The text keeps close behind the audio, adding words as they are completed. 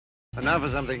And now for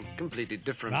something completely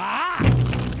different.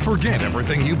 Forget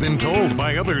everything you've been told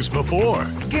by others before.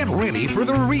 Get ready for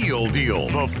the real deal,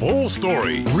 the full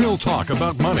story. Real talk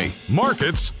about money,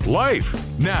 markets, life.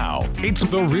 Now, it's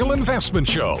The Real Investment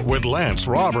Show with Lance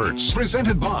Roberts,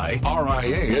 presented by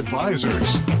RIA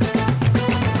Advisors.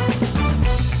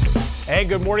 Hey,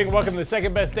 good morning. Welcome to the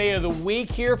second best day of the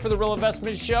week here for The Real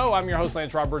Investment Show. I'm your host,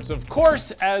 Lance Roberts, of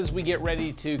course, as we get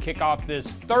ready to kick off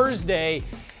this Thursday.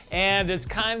 And it's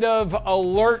kind of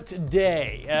alert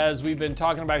day, as we've been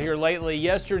talking about here lately.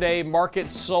 Yesterday,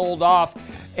 markets sold off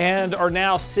and are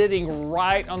now sitting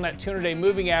right on that 200-day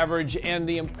moving average. And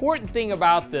the important thing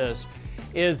about this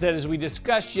is that, as we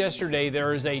discussed yesterday,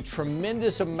 there is a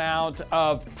tremendous amount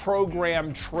of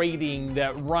program trading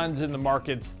that runs in the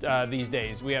markets these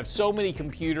days. We have so many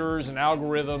computers and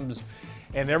algorithms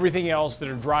and everything else that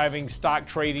are driving stock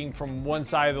trading from one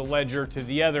side of the ledger to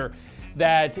the other,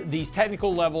 that these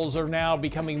technical levels are now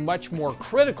becoming much more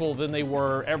critical than they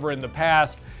were ever in the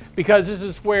past, because this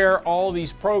is where all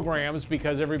these programs,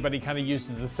 because everybody kind of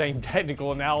uses the same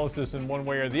technical analysis in one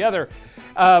way or the other,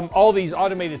 all these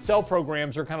automated sell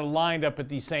programs are kind of lined up at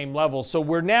these same levels. So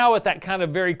we're now at that kind of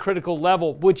very critical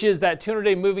level, which is that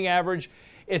 200-day moving average.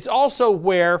 It's also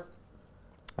where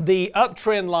the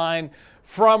uptrend line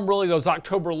from really those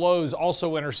October lows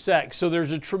also intersect. So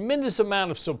there's a tremendous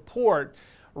amount of support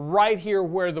right here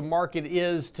where the market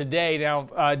is today.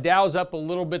 Now, Dow's up a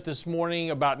little bit this morning,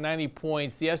 about 90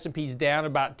 points. The S&P's down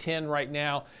about 10 right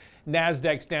now.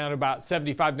 NASDAQ's down about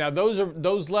 75. Now,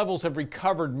 those levels have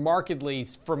recovered markedly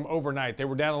from overnight. They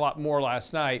were down a lot more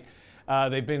last night.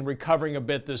 They've been recovering a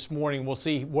bit this morning. We'll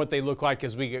see what they look like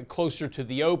as we get closer to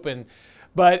the open.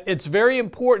 But it's very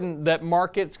important that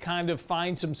markets kind of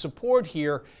find some support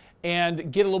here and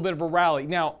get a little bit of a rally.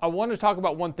 Now, I want to talk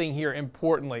about one thing here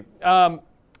importantly.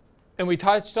 And we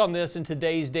touched on this in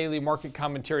today's daily market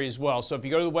commentary as well. So if you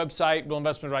go to the website,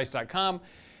 realinvestmentadvice.com,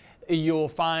 you'll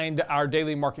find our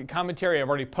daily market commentary. I've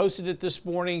already posted it this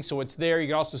morning, so it's there. You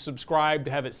can also subscribe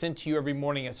to have it sent to you every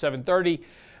morning at 7:30.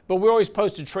 But we always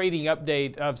post a trading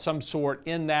update of some sort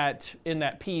in that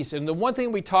piece. And the one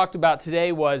thing we talked about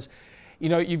today was, you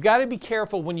know, you've got to be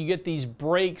careful when you get these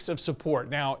breaks of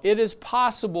support. Now, it is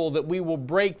possible that we will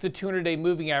break the 200-day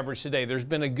moving average today. There's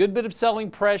been a good bit of selling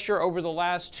pressure over the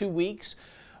last 2 weeks.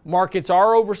 Markets are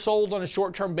oversold on a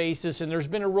short-term basis, and there's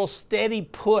been a real steady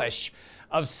push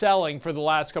of selling for the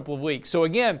last couple of weeks. So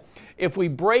again, if we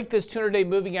break this 200-day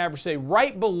moving average today,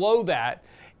 right below that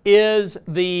is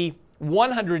the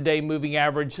 100-day moving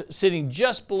average sitting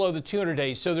just below the 200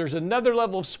 days. So there's another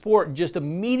level of support just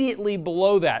immediately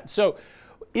below that. So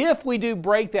if we do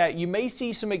break that, you may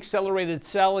see some accelerated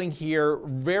selling here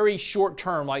very short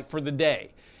term, like for the day.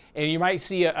 And you might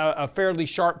see a fairly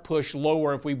sharp push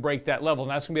lower if we break that level. And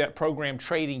that's going to be that program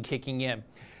trading kicking in.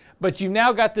 But you've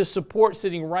now got this support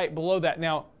sitting right below that.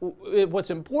 Now,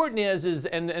 what's important is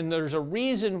and there's a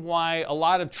reason why a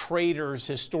lot of traders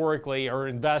historically or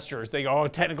investors, they go, oh,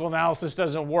 technical analysis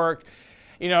doesn't work.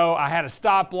 You know, I had a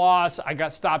stop loss, I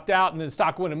got stopped out, and then the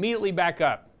stock went immediately back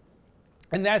up.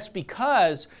 And that's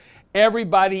because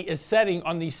everybody is setting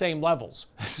on these same levels.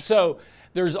 So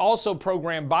there's also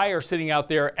program buyers sitting out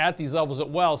there at these levels as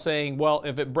well saying, well,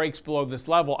 if it breaks below this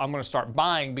level, I'm going to start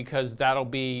buying because that'll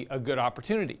be a good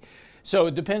opportunity. So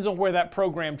it depends on where that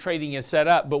program trading is set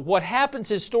up. But what happens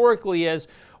historically is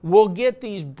we'll get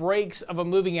these breaks of a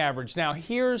moving average. Now,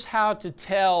 here's how to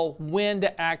tell when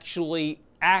to actually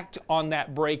act on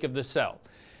that break of the sell.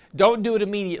 Don't do it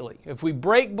immediately. If we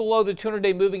break below the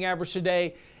 200-day moving average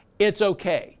today, it's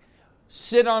okay.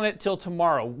 Sit on it till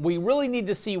tomorrow. We really need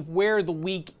to see where the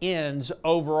week ends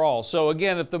overall. So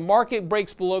again, if the market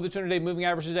breaks below the 200-day moving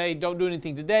average today, don't do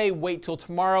anything today. Wait till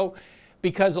tomorrow,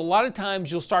 because a lot of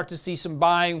times you'll start to see some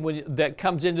buying that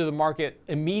comes into the market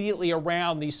immediately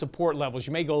around these support levels.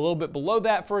 You may go a little bit below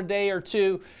that for a day or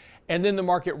two, and then the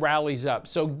market rallies up.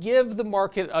 So give the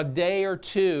market a day or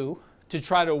two to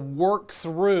try to work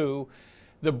through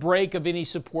the break of any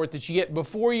support that you get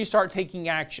before you start taking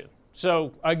action.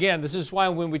 So again, this is why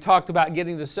when we talked about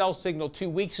getting the sell signal 2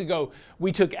 weeks ago,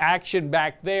 we took action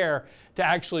back there to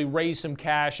actually raise some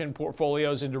cash in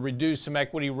portfolios and to reduce some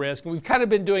equity risk. And we've kind of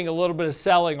been doing a little bit of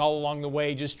selling all along the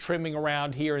way, just trimming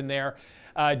around here and there,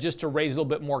 just to raise a little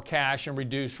bit more cash and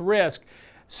reduce risk.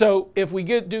 So if we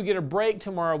do get a break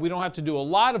tomorrow, we don't have to do a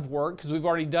lot of work because we've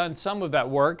already done some of that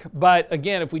work. But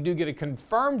again, if we do get a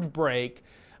confirmed break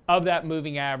of that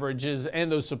moving averages and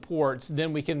those supports,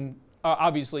 then we can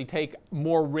obviously take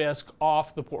more risk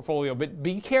off the portfolio. But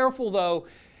be careful though,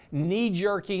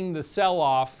 knee-jerking the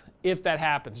sell-off if that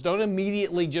happens. Don't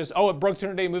immediately just, oh, it broke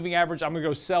 200-day moving average, I'm gonna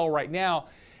go sell right now.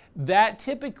 that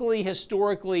typically,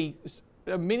 historically,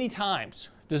 many times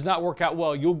does not work out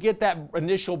well. You'll get that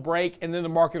initial break and then the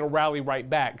market will rally right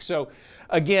back. So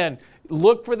again,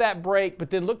 look for that break, but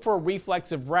then look for a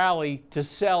reflexive rally to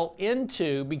sell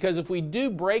into, because if we do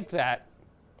break that,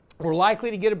 we're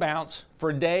likely to get a bounce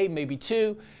for a day, maybe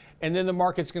two, and then the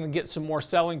market's going to get some more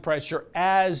selling pressure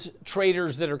as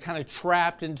traders that are kind of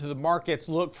trapped into the markets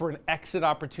look for an exit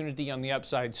opportunity on the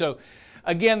upside. So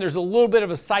again, there's a little bit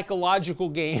of a psychological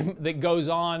game that goes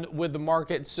on with the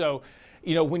market. So,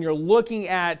 when you're looking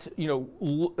at,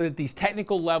 at these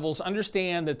technical levels,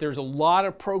 understand that there's a lot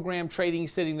of program trading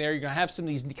sitting there. You're going to have some of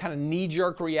these kind of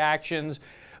knee-jerk reactions,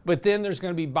 but then there's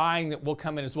going to be buying that will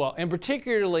come in as well. And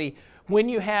particularly when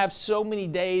you have so many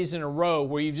days in a row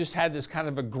where you've just had this kind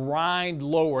of a grind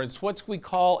lower, it's what we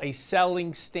call a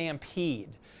selling stampede.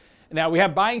 Now, we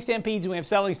have buying stampedes and we have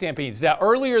selling stampedes. Now,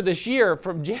 earlier this year,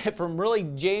 from really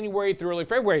January through early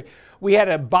February, we had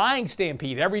a buying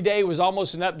stampede. Every day was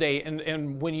almost an update.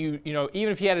 And when even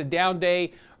if you had a down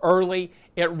day early,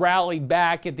 it rallied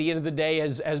back at the end of the day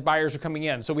as buyers are coming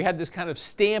in. So we had this kind of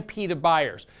stampede of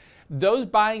buyers. Those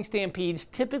buying stampedes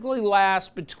typically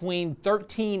last between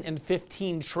 13 and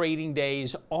 15 trading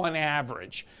days on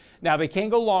average. Now, they can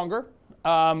go longer.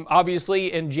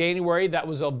 Obviously, in January, that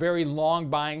was a very long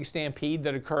buying stampede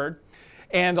that occurred,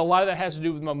 and a lot of that has to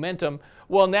do with momentum.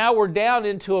 Well, now we're down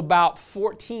into about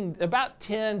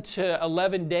 10 to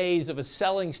 11 days of a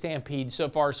selling stampede so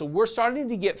far, so we're starting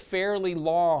to get fairly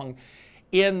long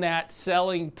in that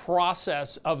selling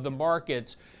process of the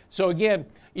markets. So again,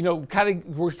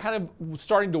 we're kind of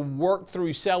starting to work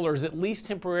through sellers, at least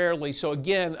temporarily. So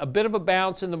again, a bit of a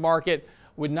bounce in the market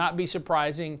would not be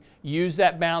surprising. Use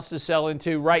that bounce to sell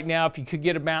into. Right now, if you could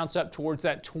get a bounce up towards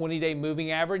that 20-day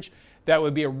moving average, that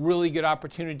would be a really good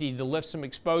opportunity to lift some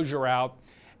exposure out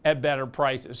at better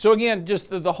prices. So again, just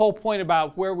the whole point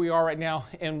about where we are right now,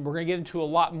 and we're going to get into a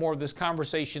lot more of this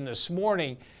conversation this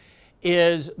morning,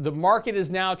 is the market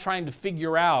is now trying to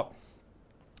figure out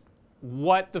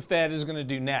what the Fed is going to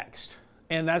do next.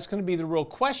 And that's going to be the real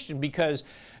question, because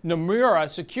Nomura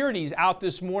Securities out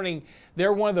this morning,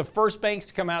 they're one of the first banks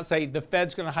to come out and say the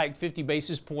Fed's going to hike 50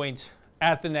 basis points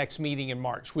at the next meeting in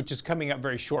March, which is coming up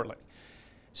very shortly.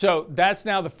 So that's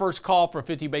now the first call for a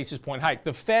 50 basis point hike.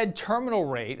 The Fed terminal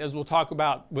rate, as we'll talk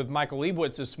about with Michael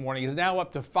Lebowitz this morning, is now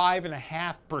up to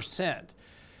 5.5%.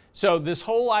 So this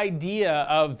whole idea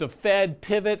of the Fed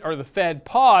pivot or the Fed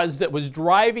pause that was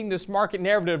driving this market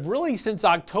narrative really since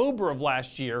October of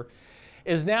last year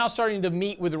is now starting to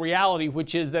meet with the reality,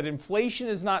 which is that inflation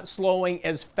is not slowing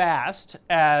as fast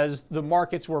as the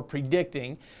markets were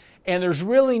predicting. And there's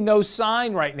really no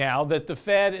sign right now that the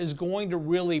Fed is going to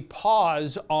really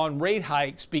pause on rate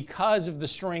hikes because of the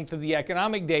strength of the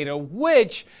economic data,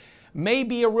 which may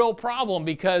be a real problem,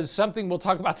 because something we'll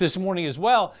talk about this morning as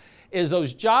well is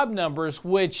those job numbers,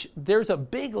 which there's a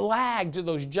big lag to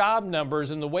those job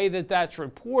numbers and the way that that's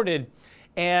reported.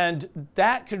 And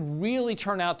that could really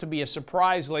turn out to be a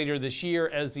surprise later this year,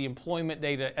 as the employment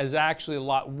data is actually a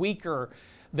lot weaker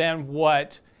than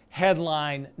what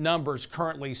headline numbers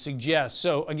currently suggest.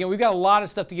 So again, we've got a lot of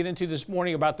stuff to get into this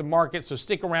morning about the market, so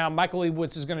stick around. Michael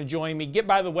Lebowitz is going to join me. Get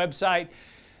by the website,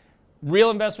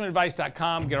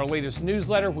 realinvestmentadvice.com. Get our latest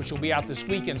newsletter, which will be out this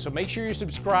weekend. So make sure you're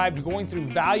subscribed. Going through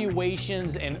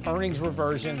valuations and earnings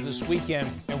reversions this weekend,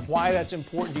 and why that's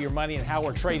important to your money and how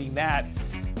we're trading that.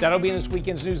 That'll be in this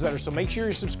weekend's newsletter. So make sure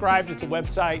you're subscribed at the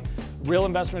website,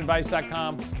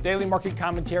 realinvestmentadvice.com. Daily market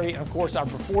commentary, and of course our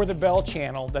Before the Bell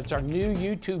channel. That's our new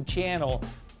YouTube channel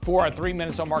for our 3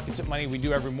 minutes on markets and money we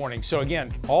do every morning. So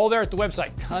again, all there at the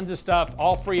website, tons of stuff,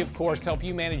 all free, of course, to help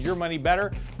you manage your money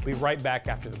better. We'll be right back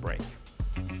after the break.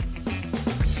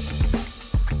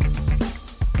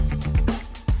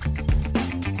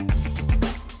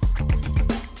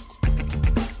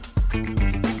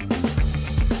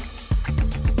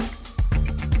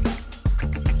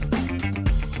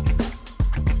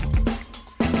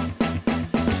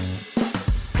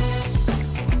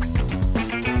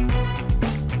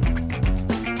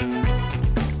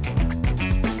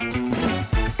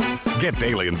 Get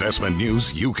daily investment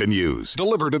news you can use,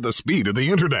 delivered at the speed of the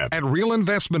internet at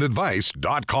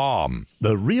realinvestmentadvice.com.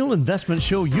 The Real Investment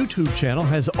Show YouTube channel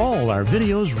has all our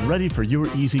videos ready for your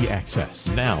easy access.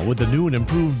 Now with the new and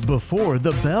improved Before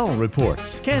the Bell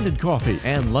reports, Candid Coffee,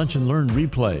 and Lunch and Learn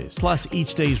replays, plus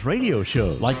each day's radio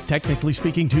shows like Technically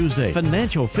Speaking Tuesday,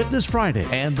 Financial Fitness Friday,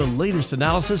 and the latest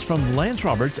analysis from Lance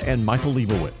Roberts and Michael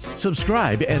Lebowitz.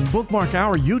 Subscribe and bookmark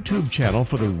our YouTube channel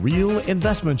for the Real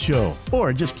Investment Show,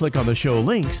 or just click on the show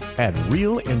links at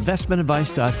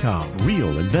realinvestmentadvice.com.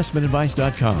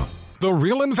 realinvestmentadvice.com. The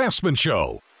Real Investment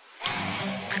Show.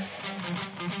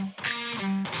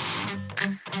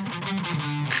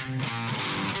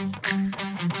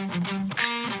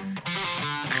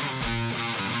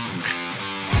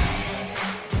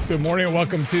 Good morning and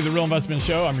welcome to the Real Investment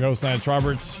Show. I'm your host, Lance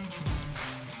Roberts.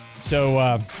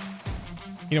 So,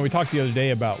 we talked the other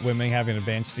day about women having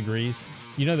advanced degrees.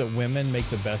 You know that women make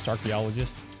the best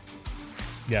archaeologists?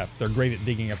 Yeah, they're great at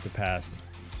digging up the past.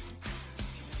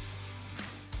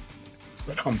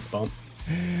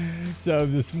 So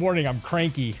this morning I'm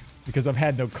cranky because I've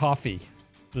had no coffee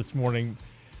this morning.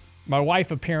 My wife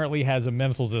apparently has a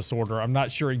mental disorder. I'm not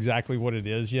sure exactly what it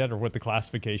is yet or what the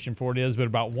classification for it is, but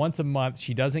about once a month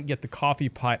she doesn't get the coffee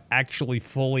pot actually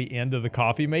fully into the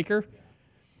coffee maker.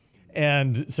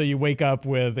 And so you wake up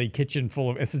with a kitchen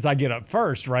full of, and since I get up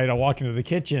first, right, I walk into the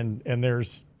kitchen and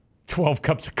there's 12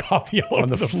 cups of coffee all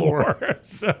over the floor.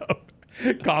 So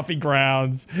coffee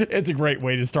grounds. It's a great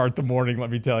way to start the morning,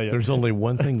 let me tell you. There's only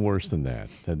one thing worse than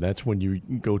that, and that's when you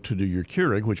go to do your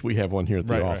Keurig, which we have one here at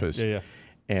the office. Right. Yeah.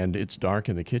 And it's dark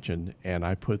in the kitchen, and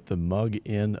I put the mug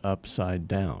in upside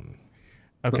down.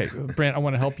 Okay, Brent, I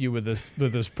want to help you with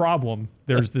this problem.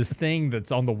 There's this thing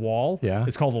that's on the wall. Yeah.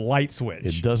 It's called a light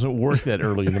switch. It doesn't work that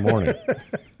early in the morning.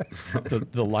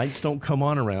 The lights don't come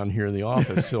on around here in the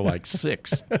office till like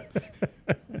 6.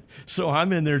 So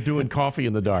I'm in there doing coffee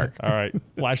in the dark. All right,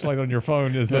 flashlight on your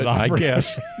phone is an I offer.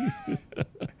 guess.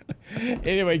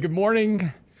 Anyway, good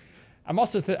morning. I'm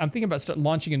also I'm thinking about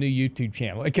launching a new YouTube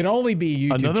channel. It can only be a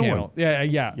YouTube Another channel. one. Yeah.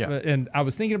 Yeah. And I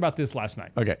was thinking about this last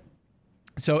night. Okay.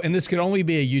 So, and this could only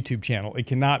be a YouTube channel. It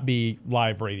cannot be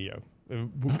live radio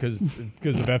because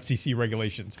of FCC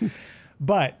regulations.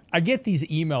 But I get these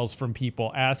emails from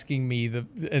people asking me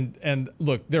and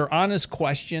look, they're honest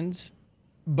questions.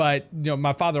 But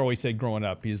my father always said growing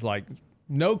up, he's like,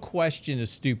 no question is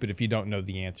stupid if you don't know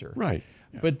the answer. Right.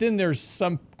 Yeah. But then there's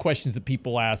some questions that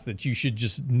people ask that you should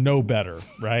just know better,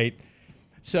 right?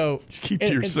 So just keep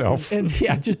to yourself. And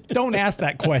just don't ask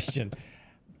that question.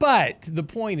 But the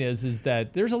point is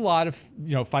that there's a lot of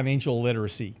financial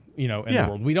literacy in the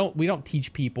world. We don't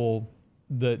teach people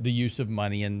the use of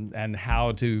money and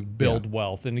how to build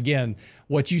wealth. And again,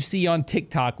 what you see on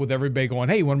TikTok with everybody going,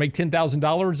 "Hey, you want to make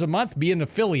 $10,000 a month? Be an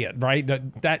affiliate," right?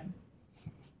 That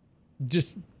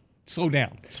just slow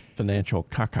down. It's financial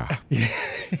caca.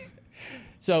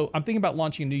 So I'm thinking about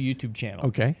launching a new YouTube channel.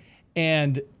 Okay.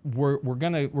 And we're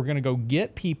gonna go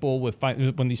get people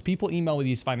when these people email me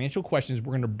these financial questions,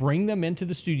 we're gonna bring them into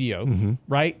the studio,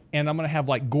 right? And I'm gonna have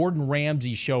like Gordon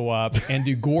Ramsay show up and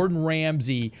do Gordon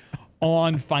Ramsay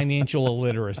on financial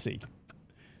illiteracy.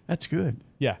 That's good.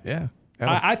 Yeah. Yeah.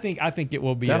 I think it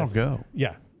will be. That'll go.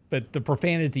 Yeah. But the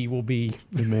profanity will be.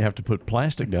 We may have to put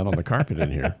plastic down on the carpet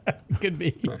in here. Could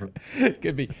be.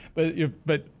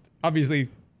 But obviously,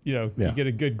 you get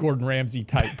a good Gordon Ramsay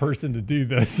type person to do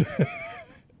this.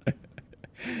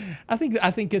 I think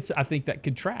that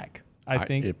could track. I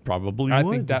think it probably would. I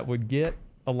think that would get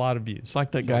a lot of views. It's like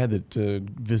that guy that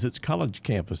visits college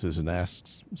campuses and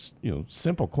asks,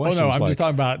 simple questions. Oh no, I'm just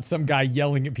talking about some guy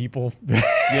yelling at people.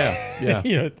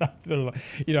 Yeah.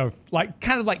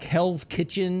 like Hell's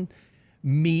Kitchen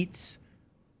meets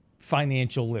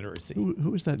financial literacy.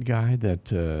 Who was that guy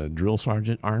that drill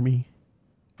sergeant Army?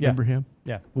 Remember him?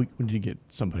 Yeah. When did you get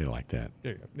somebody like that?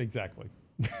 There you go. Exactly.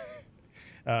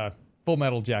 Full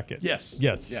Metal Jacket. Yes.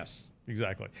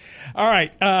 Exactly. All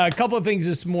right. A couple of things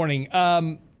this morning.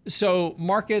 So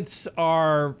markets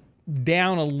are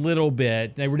down a little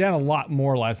bit. They were down a lot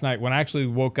more last night. When I actually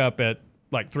woke up at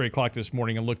like 3 o'clock this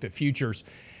morning and looked at futures,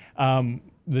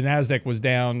 the NASDAQ was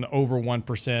down over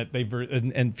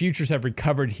 1%. And futures have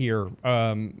recovered here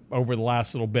over the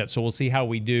last little bit. So we'll see how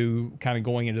we do kind of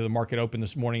going into the market open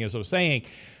this morning. As I was saying,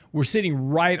 we're sitting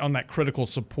right on that critical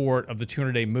support of the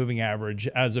 200-day moving average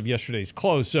as of yesterday's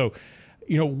close. So,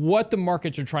 what the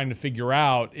markets are trying to figure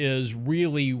out is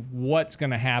really what's going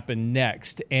to happen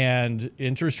next. And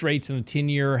interest rates in the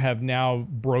 10-year have now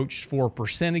broached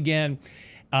 4% again.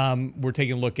 We're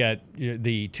taking a look at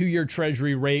the 2-year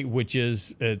Treasury rate, which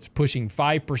it's pushing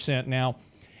 5% now.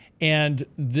 And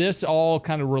this all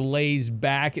kind of relays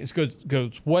back. It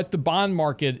goes what the bond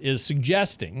market is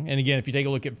suggesting. And again, if you take a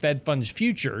look at Fed funds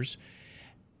futures,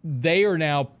 they are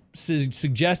now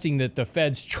suggesting that the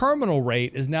Fed's terminal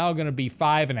rate is now going to be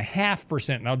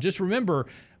 5.5%. Now, just remember,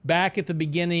 back at the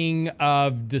beginning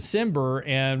of December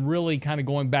and really kind of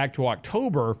going back to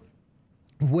October,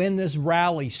 when this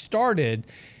rally started,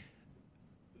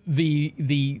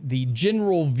 the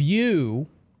general view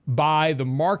by the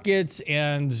markets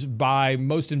and by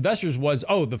most investors was,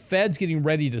 the Fed's getting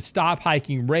ready to stop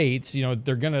hiking rates.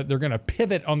 They're gonna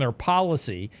pivot on their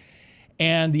policy.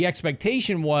 And the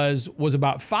expectation was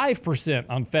about 5%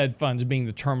 on Fed funds being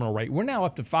the terminal rate. We're now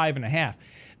up to 5.5%.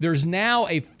 There's now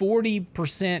a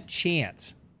 40%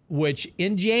 chance which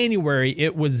in January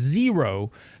it was 0.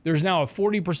 There's now a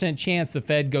 40% chance the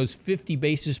Fed goes 50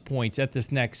 basis points at this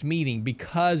next meeting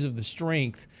because of the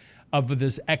strength of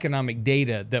this economic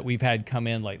data that we've had come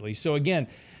in lately. So again,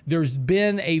 there's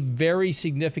been a very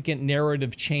significant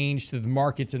narrative change to the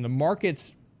markets, and the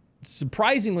markets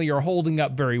surprisingly are holding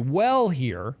up very well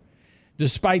here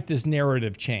despite this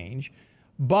narrative change.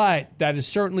 But that has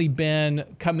certainly been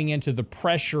coming into the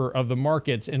pressure of the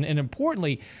markets. And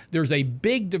importantly, there's a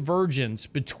big divergence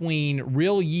between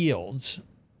real yields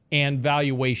and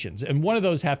valuations. And one of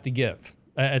those have to give.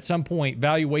 At some point,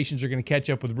 valuations are going to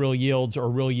catch up with real yields, or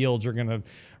real yields are going to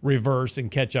reverse and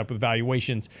catch up with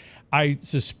valuations. I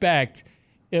suspect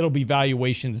it'll be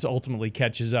valuations ultimately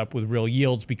catches up with real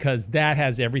yields, because that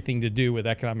has everything to do with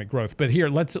economic growth. But here,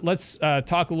 let's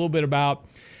talk a little bit about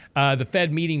the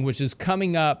Fed meeting, which is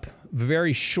coming up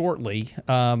very shortly.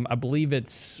 I believe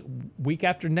it's week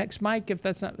after next, Mike, if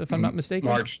I'm not mistaken.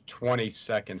 March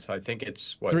 22nd. So I think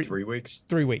it's 3 weeks?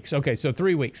 3 weeks. Okay, so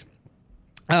 3 weeks.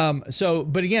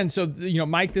 But again,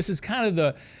 Mike, this is kind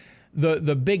of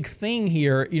the big thing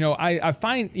here. I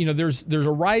find, there's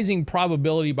a rising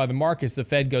probability by the markets the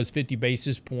Fed goes 50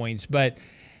 basis points, but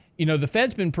the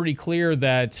Fed's been pretty clear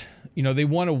that they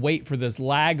want to wait for this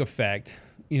lag effect.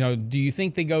 Do you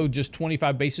think they go just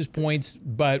 25 basis points,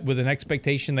 but with an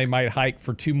expectation they might hike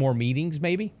for 2 more meetings,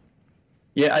 maybe?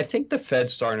 Yeah, I think the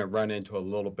Fed's starting to run into a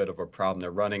little bit of a problem.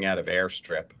 They're running out of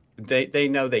airstrip. They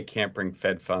know they can't bring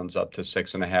Fed funds up to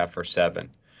 6.5 or 7.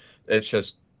 It's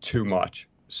just too much.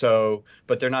 So,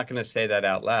 but they're not going to say that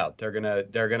out loud. They're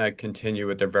gonna continue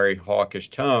with their very hawkish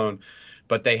tone,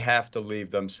 but they have to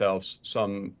leave themselves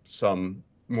some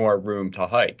more room to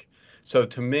hike. So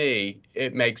to me,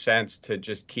 it makes sense to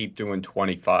just keep doing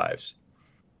 25s.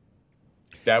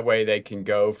 That way they can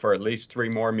go for at least 3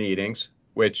 more meetings,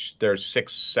 which there's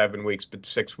 6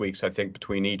 weeks, I think,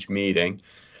 between each meeting.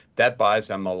 That buys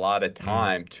them a lot of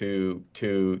time to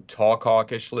talk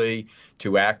hawkishly,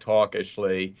 to act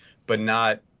hawkishly, but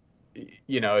not,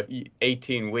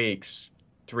 18 weeks,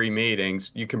 3 meetings,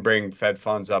 you can bring Fed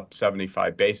funds up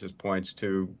 75 basis points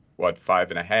to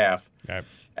 5.5. Okay.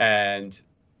 And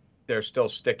they're still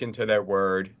sticking to their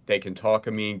word. They can talk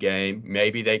a mean game.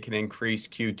 Maybe they can increase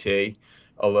QT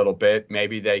a little bit.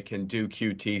 Maybe they can do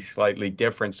QT slightly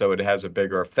different so it has a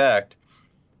bigger effect.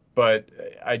 But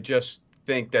I just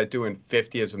think that doing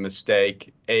 50 is a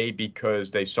mistake, A,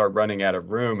 because they start running out of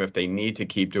room if they need to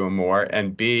keep doing more,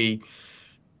 and B,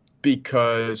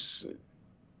 because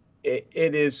it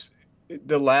is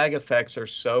the lag effects are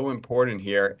so important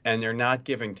here, and they're not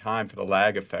giving time for the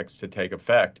lag effects to take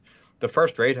effect. The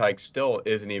first rate hike still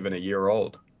isn't even a year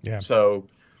old. Yeah. So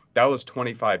that was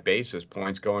 25 basis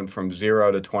points going from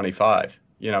 0 to 25.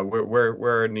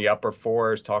 We're in the upper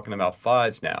 4s talking about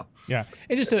 5s now. Yeah.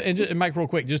 And Mike, real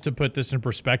quick, just to put this in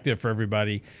perspective for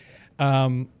everybody.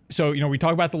 We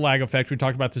talk about the lag effect. We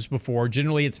talked about this before.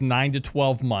 Generally, it's 9 to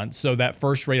 12 months. So that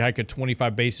first rate hike at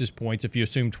 25 basis points, if you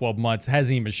assume 12 months,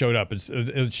 hasn't even showed up.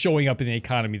 It's showing up in the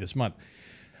economy this month.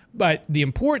 But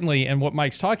importantly, and what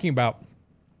Mike's talking about,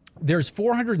 there's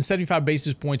 475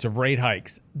 basis points of rate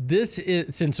hikes. This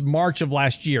is since March of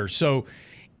last year. So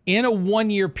in a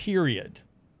 1-year period,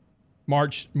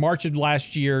 March of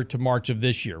last year to March of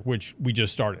this year, which we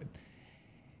just started,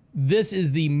 this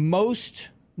is the most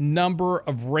number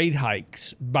of rate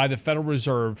hikes by the Federal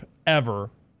Reserve ever,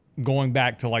 going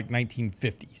back to like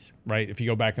 1950s, right? If you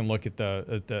go back and look at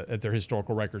their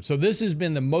historical record. So this has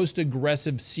been the most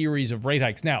aggressive series of rate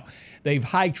hikes. Now, they've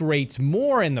hiked rates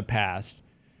more in the past,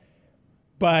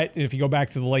 but if you go back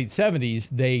to the late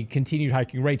 70s, they continued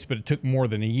hiking rates, but it took more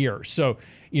than a year. So,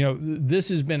 this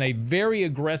has been a very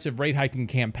aggressive rate hiking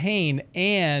campaign.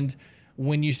 And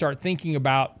when you start thinking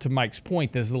about, to Mike's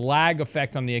point, this lag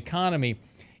effect on the economy,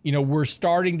 we're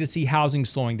starting to see housing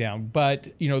slowing down. But,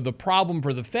 the problem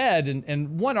for the Fed,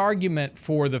 and one argument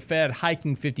for the Fed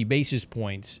hiking 50 basis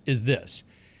points is this,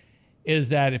 is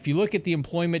that if you look at the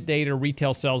employment data,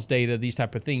 retail sales data, these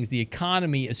type of things, the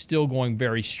economy is still going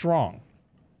very strong.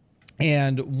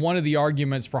 And one of the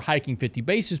arguments for hiking 50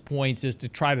 basis points is to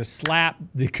try to slap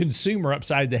the consumer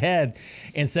upside the head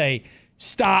and say,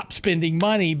 stop spending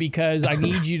money because I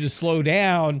need you to slow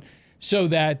down so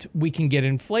that we can get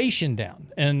inflation down.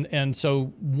 And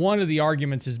so one of the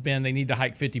arguments has been they need to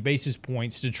hike 50 basis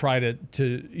points to try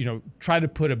to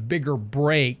put a bigger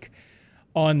brake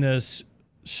on this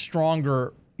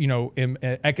stronger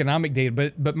economic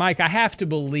data. But Mike, I have to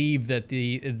believe that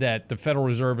the Federal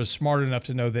Reserve is smart enough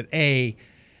to know that A,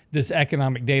 this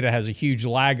economic data has a huge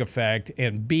lag effect,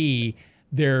 and B,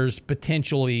 there's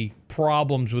potentially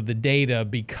problems with the data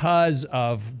because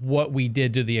of what we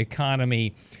did to the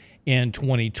economy in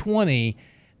 2020.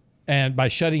 And by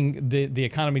shutting the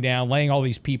economy down, laying all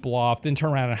these people off, then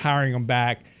turn around and hiring them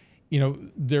back,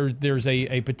 there's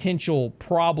a potential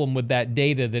problem with that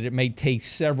data that it may take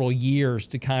several years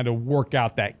to kind of work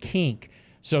out that kink.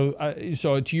 So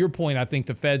to your point, I think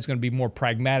the Fed's going to be more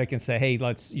pragmatic and say, hey,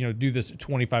 let's do this at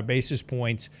 25 basis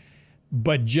points,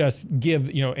 but just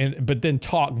give but then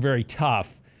talk very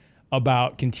tough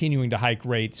about continuing to hike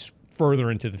rates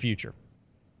further into the future.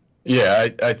 Yeah,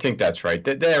 I think that's right.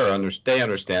 They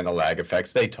understand the lag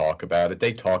effects. They talk about it.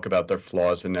 They talk about their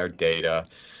flaws in their data.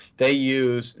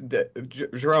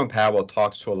 Jerome Powell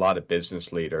talks to a lot of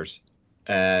business leaders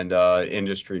and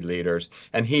industry leaders,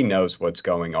 and he knows what's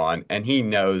going on, and he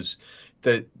knows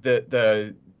that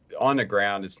the on the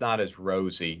ground it's not as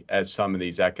rosy as some of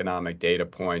these economic data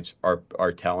points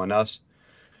are telling us.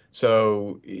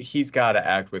 So he's got to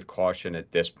act with caution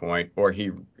at this point, or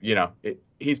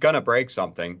he's going to break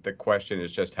something. The question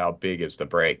is just how big is the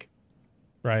break?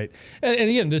 Right, and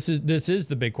again, this is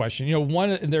the big question.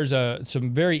 There's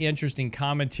some very interesting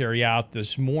commentary out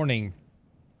this morning.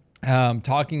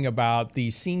 Talking about the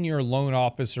senior loan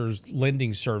officers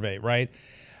lending survey, right?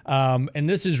 And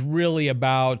this is really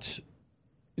about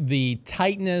the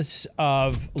tightness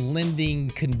of lending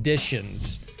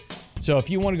conditions. So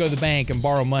if you want to go to the bank and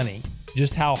borrow money,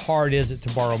 just how hard is it to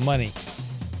borrow money?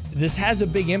 This has a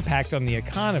big impact on the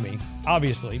economy,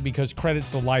 obviously, because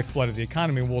credit's the lifeblood of the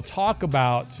economy. We'll talk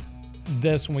about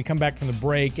this when we come back from the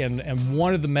break and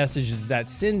one of the messages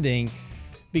that's sending.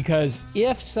 Because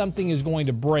if something is going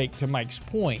to break, to Mike's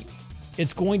point,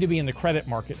 it's going to be in the credit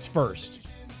markets first.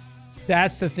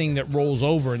 That's the thing that rolls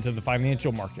over into the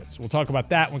financial markets. We'll talk about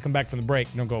that when we come back from the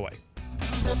break. Don't go away.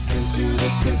 Step into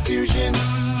the confusion.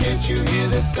 Can't you hear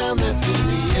the sound that's in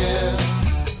the air?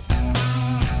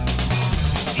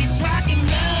 It's rock and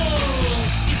roll.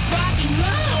 It's rock and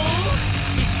roll.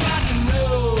 It's rock and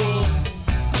roll.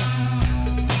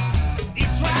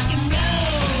 It's rock and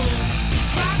roll.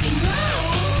 It's rock and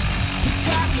roll. It's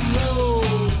rock and roll.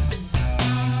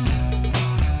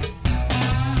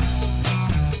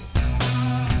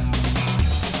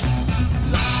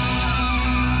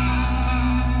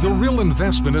 The Real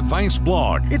Investment Advice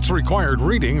blog. It's required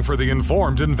reading for the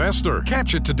informed investor.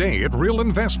 Catch it today at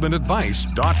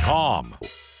realinvestmentadvice.com.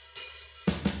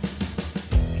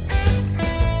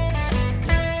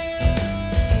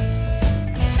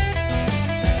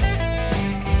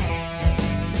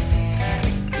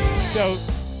 So,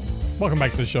 welcome back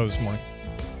to the show this morning.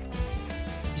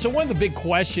 So one of the big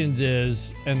questions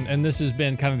is, and this has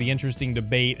been kind of the interesting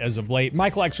debate as of late.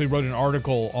 Michael actually wrote an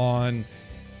article on,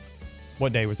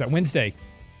 what day was that? Wednesday.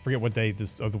 Forget what day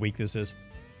of the week this is.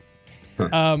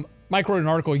 Mike wrote an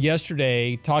article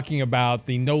yesterday talking about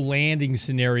the no landing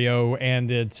scenario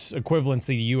and its equivalency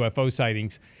to UFO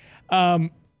sightings.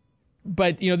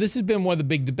 But, this has been one of the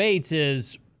big debates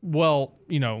is, well,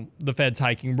 the Fed's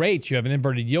hiking rates, you have an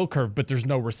inverted yield curve, but there's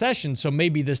no recession, so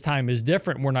maybe this time is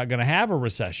different. We're not going to have a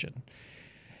recession.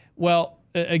 Well,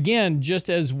 again,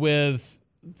 just as with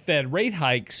Fed rate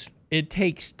hikes, it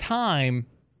takes time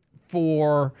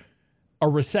for a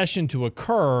recession to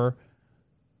occur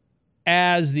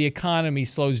as the economy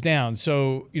slows down.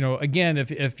 So, again,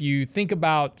 if you think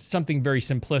about something very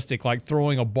simplistic, like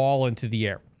throwing a ball into the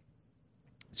air.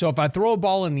 So if I throw a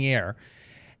ball in the air,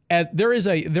 there is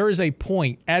a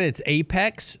point at its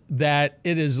apex that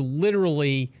it is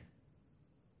literally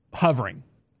hovering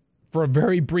for a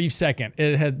very brief second.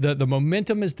 It had the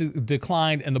momentum has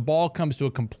declined and the ball comes to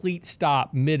a complete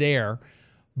stop midair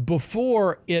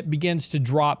before it begins to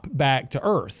drop back to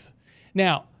earth.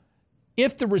 Now,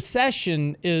 if the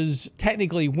recession is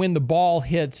technically when the ball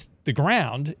hits the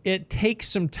ground, it takes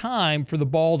some time for the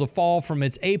ball to fall from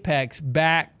its apex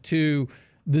back to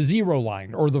the zero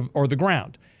line or the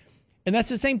ground. And that's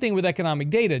the same thing with economic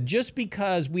data. Just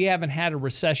because we haven't had a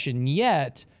recession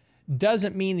yet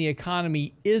doesn't mean the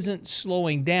economy isn't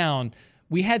slowing down.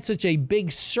 We had such a big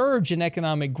surge in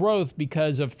economic growth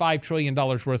because of $5 trillion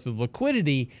worth of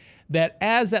liquidity that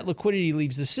as that liquidity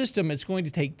leaves the system, it's going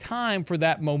to take time for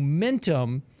that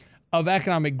momentum of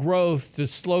economic growth to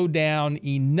slow down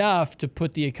enough to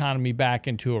put the economy back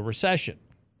into a recession.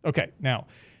 Okay, now,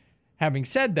 having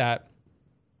said that,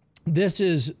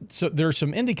 there's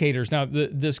some indicators. Now,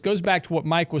 this goes back to what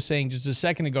Mike was saying just a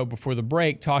second ago before the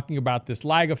break, talking about this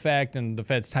lag effect and the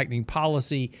Fed's tightening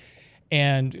policy,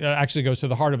 and actually goes to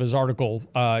the heart of his article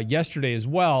yesterday as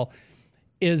well,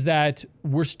 is that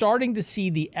we're starting to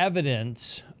see the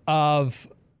evidence of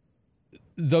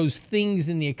those things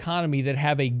in the economy that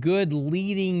have a good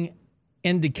leading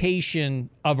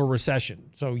indication of a recession.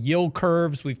 So yield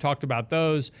curves, we've talked about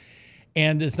those.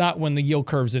 And it's not when the yield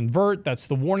curves invert, that's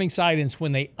the warning sign. It's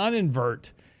when they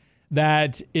uninvert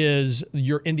that is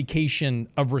your indication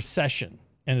of recession.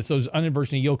 And it's those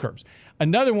uninversion of yield curves.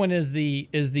 Another one is the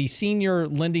senior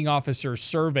lending officer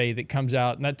survey that comes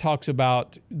out, and that talks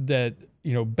about that,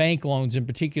 bank loans in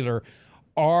particular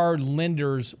are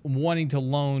lenders wanting to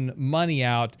loan money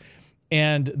out,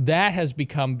 and that has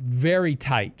become very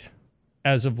tight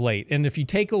as of late. And if you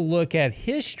take a look at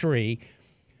history,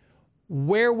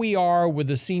 where we are with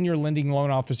the senior lending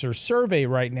loan officer survey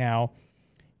right now,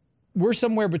 we're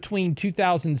somewhere between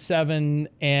 2007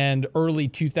 and early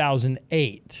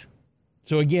 2008.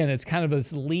 So again, it's kind of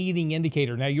this leading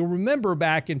indicator. Now, you'll remember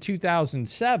back in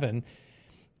 2007,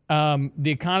 the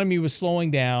economy was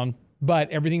slowing down, but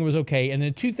everything was okay. And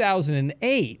in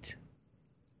 2008,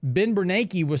 Ben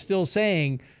Bernanke was still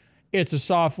saying it's a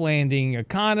soft landing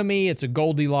economy, it's a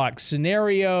Goldilocks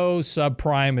scenario,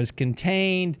 subprime is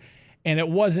contained. And it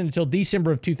wasn't until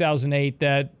December of 2008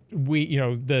 that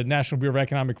the National Bureau of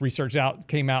Economic Research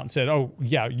came out and said, oh,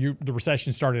 yeah, the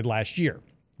recession started last year,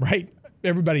 right?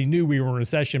 Everybody knew we were in a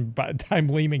recession by the time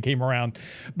Lehman came around.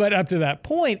 But up to that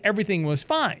point, everything was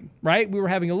fine, right? We were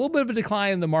having a little bit of a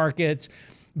decline in the markets.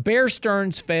 Bear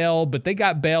Stearns failed, but they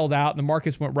got bailed out and the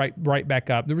markets went right back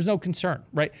up. There was no concern,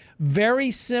 right? Very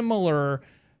similar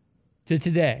to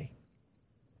today.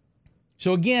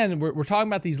 So again, we're talking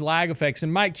about these lag effects.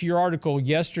 And Mike, to your article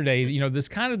yesterday,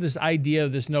 this idea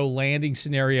of this no landing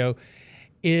scenario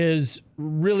is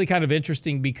really kind of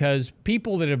interesting because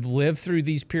people that have lived through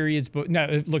these periods, but now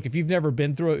look, if you've never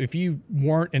been through it, if you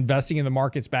weren't investing in the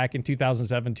markets back in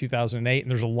 2007, 2008,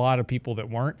 and there's a lot of people that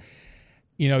weren't,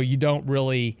 you don't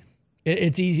really,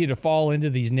 it's easy to fall into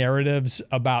these narratives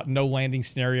about no landing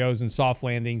scenarios and soft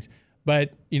landings.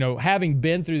 But, having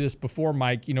been through this before,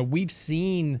 Mike, we've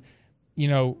seen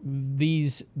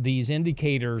these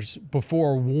indicators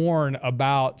before warn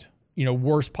about,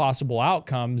 worst possible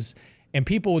outcomes, and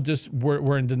people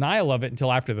were in denial of it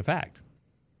until after the fact.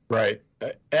 Right.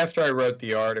 After I wrote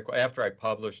the article, after I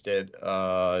published it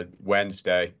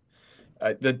Wednesday,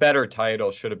 the better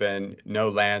title should have been "No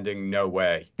Landing, No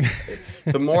Way."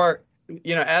 The more,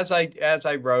 as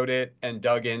I wrote it and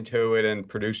dug into it and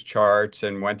produced charts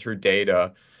and went through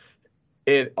data,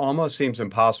 it almost seems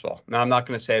impossible. Now, I'm not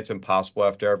going to say it's impossible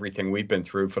after everything we've been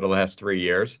through for the last 3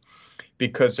 years,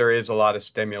 because there is a lot of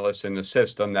stimulus in the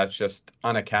system that's just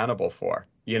unaccountable for.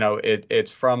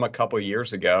 It's from a couple of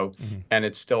years ago, and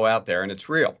it's still out there, and it's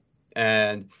real.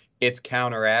 And it's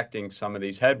counteracting some of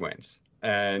these headwinds.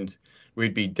 And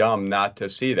we'd be dumb not to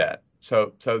see that.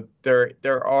 So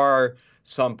there are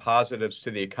some positives to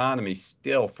the economy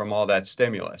still from all that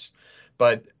stimulus.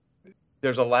 But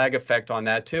there's a lag effect on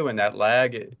that too, and that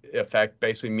lag effect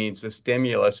basically means the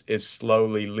stimulus is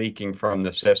slowly leaking from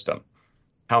the system.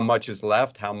 How much is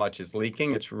left, how much is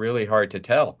leaking, it's really hard to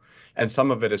tell. And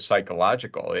some of it is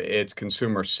psychological. It's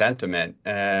consumer sentiment,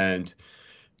 and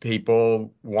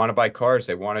people want to buy cars,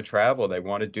 they want to travel, they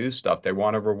want to do stuff, they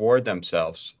want to reward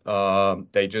themselves.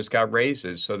 They just got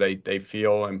raises, so they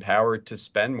feel empowered to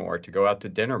spend more, to go out to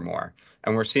dinner more.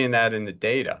 And we're seeing that in the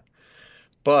data.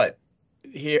 But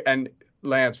here, and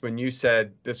Lance, when you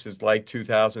said this is like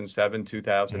 2007,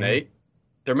 2008,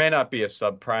 there may not be a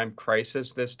subprime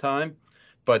crisis this time,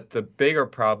 but the bigger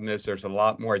problem is there's a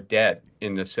lot more debt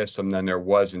in the system than there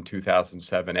was in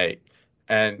 2007-8.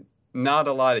 And not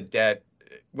a lot of debt.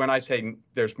 When I say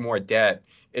there's more debt,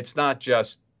 it's not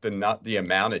just the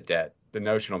amount of debt, the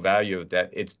notional value of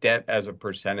debt, it's debt as a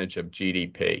percentage of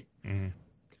GDP.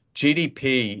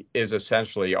 GDP is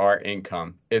essentially our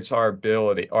income. It's our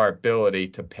ability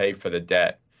to pay for the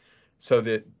debt. So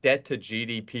the debt to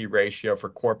GDP ratio for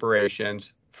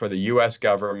corporations, for the U.S.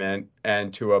 government,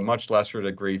 and to a much lesser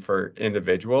degree for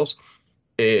individuals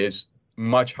is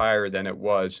much higher than it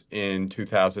was in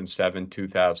 2007,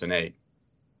 2008.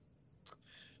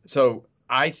 So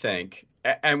I think,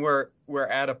 and we're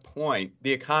at a point,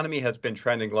 the economy has been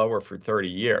trending lower for 30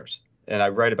 years. And I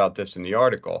write about this in the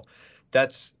article.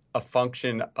 That's a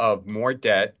function of more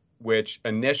debt, which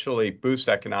initially boosts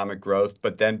economic growth,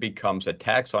 but then becomes a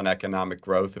tax on economic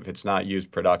growth if it's not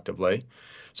used productively.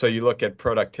 So you look at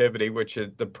productivity, which is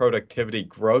the productivity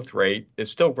growth rate is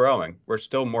still growing. We're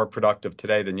still more productive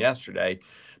today than yesterday,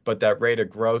 but that rate of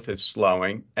growth is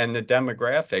slowing, and the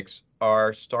demographics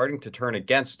are starting to turn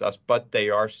against us, but they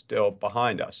are still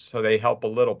behind us. So they help a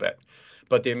little bit.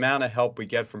 But the amount of help we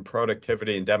get from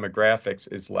productivity and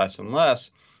demographics is less and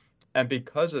less. And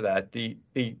because of that, the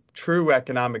true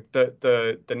economic,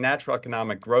 the natural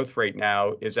economic growth rate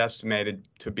now is estimated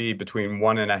to be between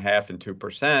 1.5% and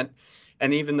 2%.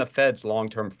 And even the Fed's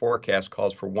long-term forecast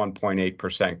calls for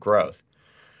 1.8% growth.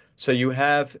 So you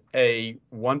have a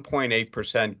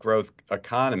 1.8% growth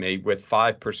economy with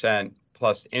 5%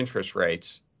 plus interest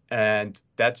rates, and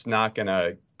that's not going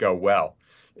to go well.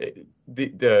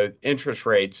 The interest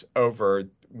rates over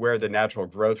where the natural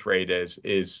growth rate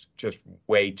is just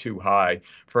way too high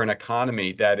for an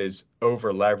economy that is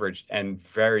over leveraged and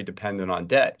very dependent on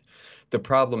debt. The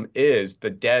problem is the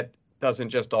debt doesn't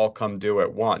just all come due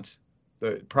at once.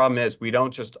 The problem is we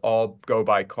don't just all go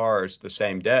buy cars the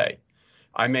same day.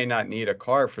 I may not need a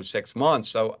car for 6 months,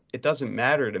 so it doesn't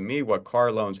matter to me what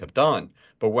car loans have done.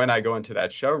 But when I go into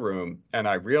that showroom and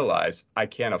I realize I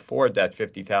can't afford that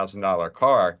 $50,000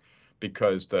 car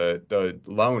because the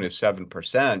loan is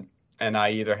 7%, and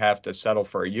I either have to settle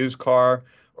for a used car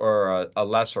or a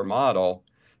lesser model,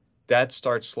 that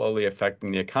starts slowly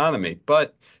affecting the economy.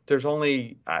 But there's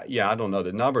only, I don't know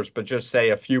the numbers, but just say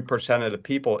a few percent of the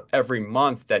people every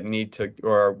month that need to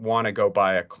or want to go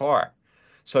buy a car.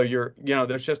 So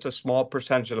there's just a small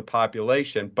percentage of the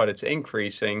population, but it's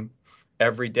increasing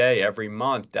every day, every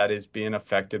month that is being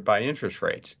affected by interest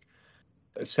rates.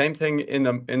 Same thing in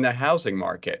the housing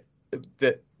market.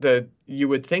 You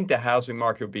would think the housing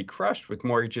market would be crushed with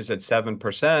mortgages at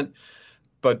 7%,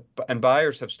 and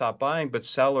buyers have stopped buying, but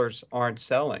sellers aren't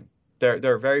selling. There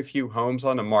are very few homes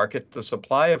on the market. The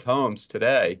supply of homes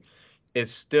today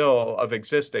is still, of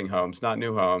existing homes, not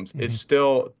new homes, is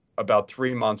still about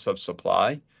 3 months of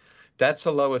supply. That's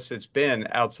the lowest it's been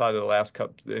outside of the last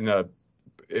couple.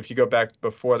 If you go back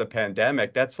before the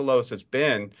pandemic, that's the lowest it's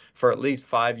been for at least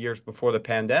 5 years before the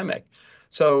pandemic.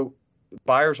 So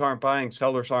buyers aren't buying,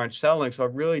 sellers aren't selling. So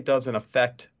it really doesn't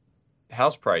affect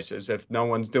house prices if no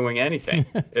one's doing anything.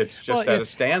 It's just at a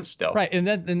standstill. Right.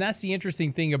 And that's the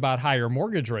interesting thing about higher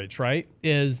mortgage rates, right?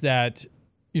 Is that,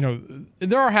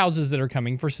 there are houses that are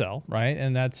coming for sale, right?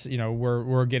 And that's,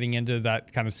 we're getting into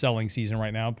that kind of selling season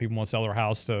right now. People want to sell their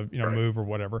house to, move or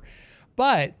whatever.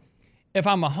 But if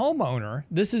I'm a homeowner,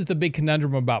 this is the big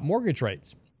conundrum about mortgage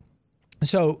rates.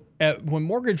 So when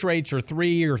mortgage rates are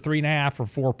 3 or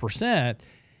 3.5 or 4%,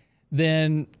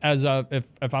 then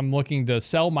if I'm looking to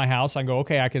sell my house, I go,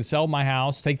 okay, I can sell my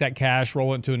house, take that cash,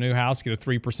 roll it into a new house, get a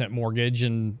 3% mortgage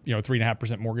and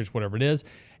 3.5% mortgage, whatever it is,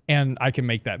 and I can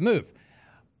make that move.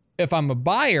 If I'm a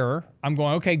buyer, I'm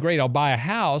going, okay, great, I'll buy a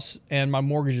house and my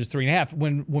mortgage is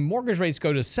 3.5. When mortgage rates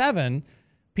go to 7,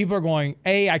 people are going,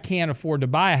 I can't afford to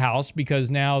buy a house because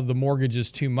now the mortgage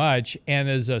is too much. And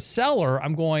as a seller,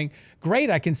 I'm going, great,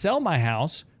 I can sell my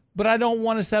house, but I don't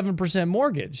want a 7%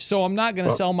 mortgage. So I'm not going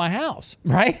to sell my house,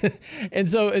 right? And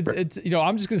so it's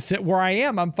I'm just going to sit where I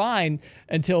am. I'm fine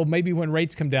until maybe when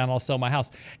rates come down, I'll sell my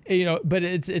house. But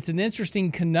it's an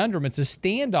interesting conundrum. It's a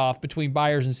standoff between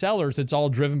buyers and sellers. It's all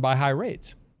driven by high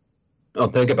rates. Well,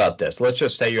 think about this. Let's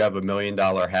just say you have $1 million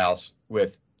house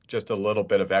with just a little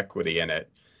bit of equity in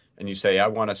it. And you say, I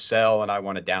want to sell and I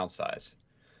want to downsize.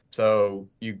 So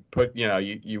you put,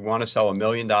 you want to sell $1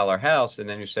 million house, and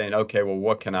then you're saying, okay, well,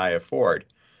 what can I afford?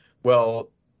 Well,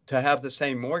 to have the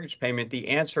same mortgage payment, the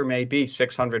answer may be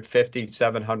 $650,000,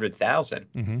 $700,000.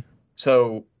 Mm-hmm.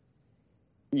 So,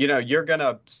 you're going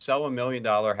to sell $1 million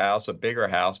house, a bigger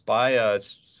house, buy a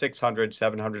 $600,000,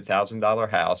 $700,000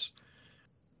 house,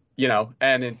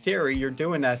 and in theory, you're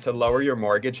doing that to lower your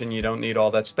mortgage and you don't need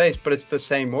all that space, but it's the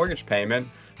same mortgage payment.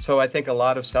 So I think a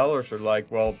lot of sellers are like,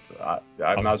 well, I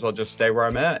might as well just stay where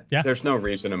I'm at. Yeah. There's no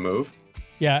reason to move.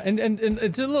 Yeah, and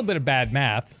it's a little bit of bad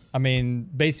math. I mean,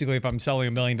 basically, if I'm selling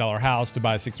 $1 million house to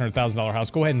buy a $600,000 house,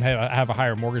 go ahead and have a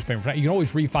higher mortgage payment. You can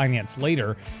always refinance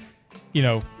later.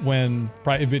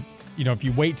 If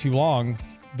you wait too long,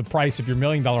 the price of your $1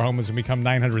 million home is going to become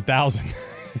 $900,000.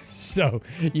 So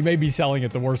you may be selling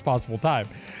at the worst possible time.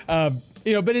 But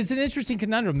it's an interesting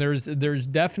conundrum. There's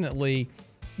definitely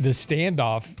this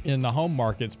standoff in the home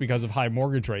markets because of high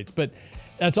mortgage rates. But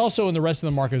that's also in the rest of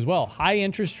the market as well. High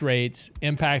interest rates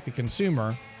impact the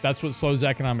consumer. That's what slows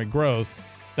economic growth.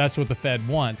 That's what the Fed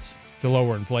wants to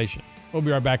lower inflation. We'll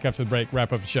be right back after the break.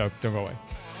 Wrap up the show. Don't go away.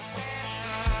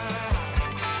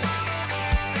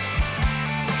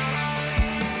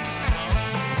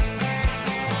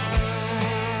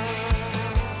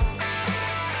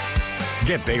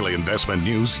 Get daily investment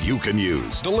news you can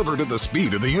use, delivered at the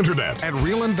speed of the internet at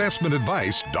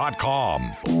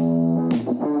realinvestmentadvice.com.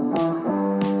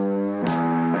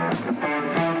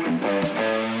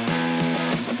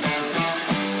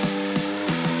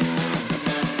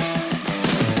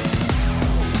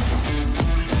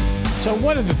 So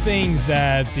one of the things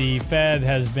that the Fed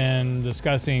has been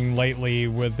discussing lately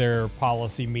with their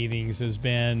policy meetings has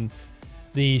been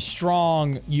the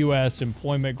strong U.S.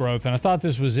 employment growth. And I thought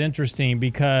this was interesting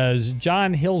because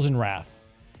John Hilsenrath.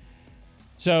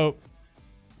 So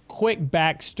quick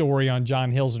backstory on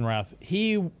John Hilsenrath.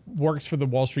 He works for the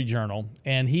Wall Street Journal,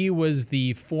 and he was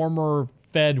the former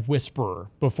Fed whisperer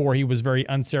before he was very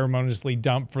unceremoniously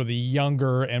dumped for the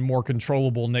younger and more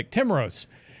controllable Nick Timiraos,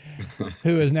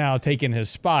 who has now taken his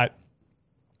spot.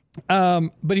 But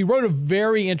he wrote a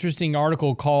very interesting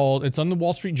article it's on the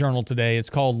Wall Street Journal today. It's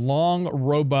called Long,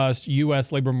 Robust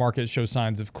U.S. Labor Market Show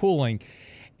Signs of Cooling.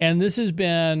 And this has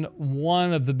been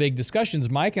one of the big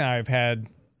discussions Mike and I have had,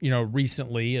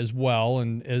 recently as well.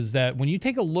 And is that when you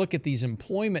take a look at these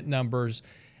employment numbers,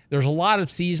 there's a lot of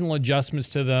seasonal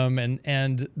adjustments to them,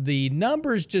 and the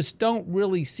numbers just don't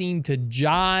really seem to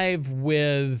jive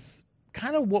with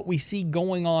kind of what we see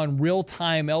going on real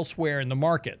time elsewhere in the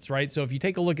markets, right? So if you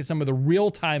take a look at some of the real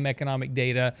time economic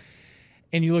data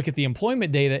and you look at the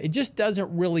employment data, it just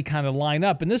doesn't really kind of line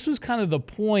up. And this was kind of the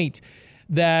point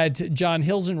that John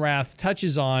Hilsenrath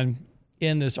touches on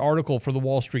in this article for the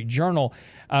Wall Street Journal.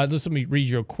 Let me read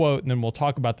you a quote, and then we'll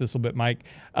talk about this a little bit, Mike.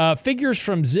 Figures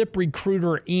from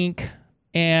ZipRecruiter, Inc.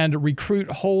 and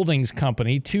Recruit Holdings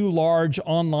Company, two large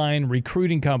online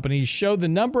recruiting companies, show the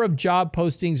number of job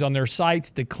postings on their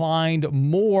sites declined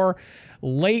more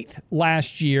late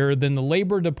last year than the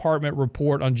Labor Department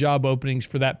report on job openings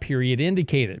for that period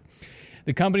indicated.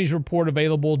 The company's report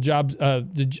available jobs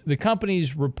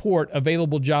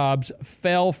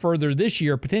fell further this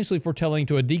year, potentially foretelling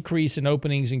to a decrease in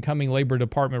openings in coming Labor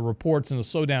Department reports and a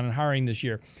slowdown in hiring this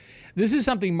year. This is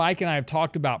something Mike and I have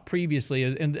talked about previously.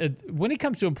 And when it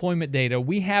comes to employment data,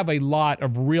 we have a lot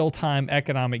of real-time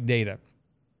economic data.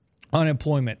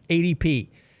 Unemployment, ADP,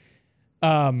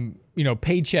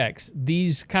 paychecks,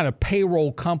 these kind of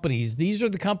payroll companies. These are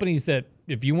the companies that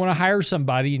if you want to hire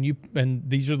somebody and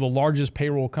these are the largest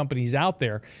payroll companies out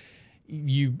there,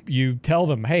 you tell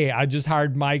them, hey, I just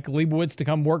hired Mike Leibowitz to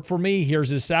come work for me. Here's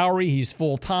his salary. He's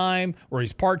full-time or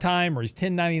he's part-time or he's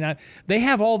 1099. They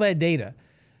have all that data.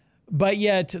 But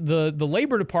yet the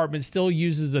Labor Department still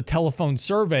uses a telephone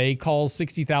survey, calls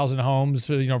 60,000 homes,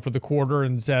 for the quarter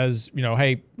and says,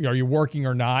 hey, are you working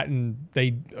or not? And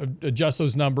they adjust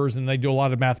those numbers and they do a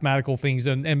lot of mathematical things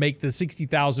and make the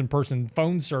 60,000 person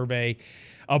phone survey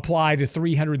apply to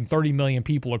 330 million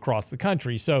people across the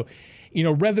country. So,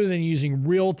 rather than using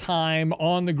real-time,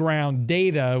 on-the-ground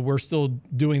data, we're still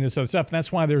doing this other stuff. And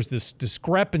that's why there's this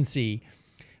discrepancy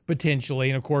potentially.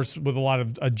 And of course, with a lot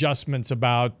of adjustments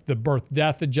about the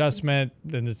birth-death adjustment,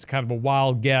 then it's kind of a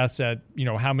wild guess at,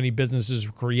 how many businesses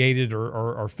were created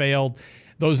or failed.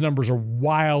 Those numbers are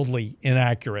wildly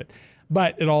inaccurate,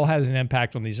 but it all has an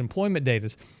impact on these employment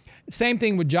data. Same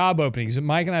thing with job openings.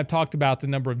 Mike and I have talked about the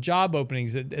number of job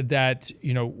openings that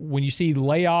when you see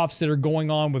layoffs that are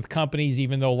going on with companies,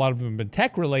 even though a lot of them have been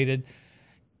tech related,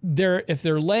 if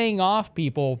they're laying off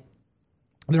people,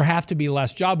 there have to be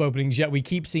less job openings, yet we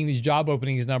keep seeing these job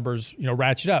openings numbers,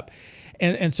 ratchet up.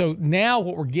 And so now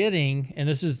what we're getting, and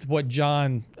this is what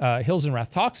John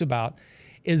Hilsenrath talks about,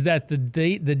 is that the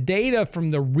data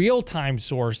from the real-time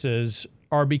sources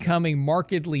are becoming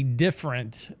markedly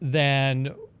different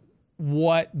than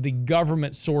what the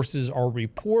government sources are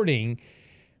reporting.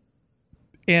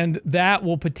 And that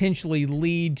will potentially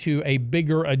lead to a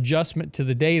bigger adjustment to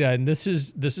the data. And this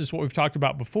is what we've talked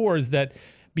about before, is that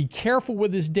be careful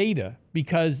with this data,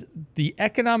 because the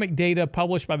economic data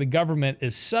published by the government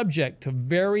is subject to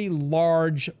very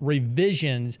large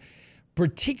revisions,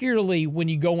 particularly when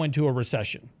you go into a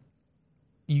recession.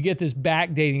 You get this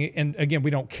backdating, and again, we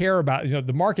don't care about,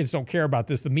 the markets don't care about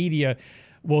this. The media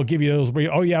will give you those,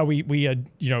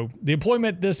 the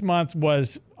employment this month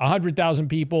was 100,000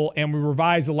 people, and we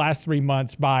revised the last 3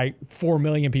 months by 4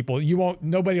 million people.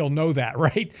 Nobody will know that,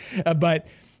 right? But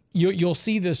you'll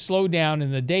see this slowdown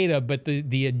in the data, but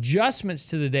the adjustments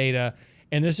to the data,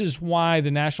 and this is why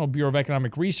the National Bureau of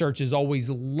Economic Research is always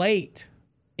late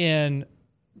in,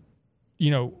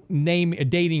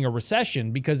 dating a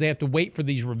recession, because they have to wait for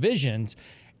these revisions,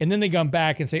 and then they come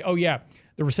back and say, oh yeah,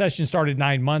 the recession started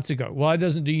 9 months ago. Well, it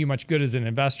doesn't do you much good as an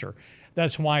investor.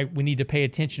 That's why we need to pay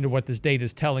attention to what this data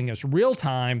is telling us real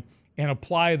time and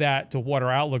apply that to what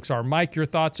our outlooks are. Mike, your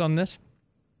thoughts on this?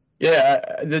 Yeah,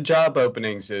 the job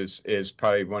openings is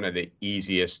probably one of the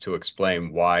easiest to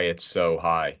explain why it's so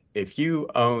high. If you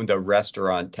owned a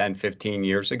restaurant 10, 15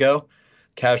 years ago,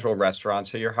 casual restaurant,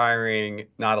 so you're hiring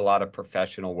not a lot of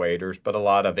professional waiters, but a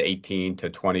lot of 18 to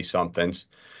 20-somethings,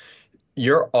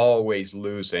 you're always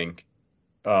losing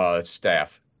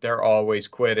staff. They're always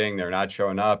quitting. They're not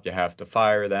showing up. You have to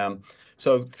fire them.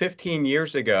 So 15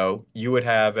 years ago, you would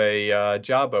have a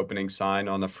job opening sign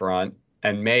on the front,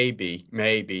 and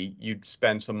maybe you'd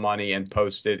spend some money and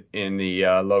post it in the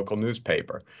local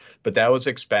newspaper. But that was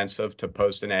expensive to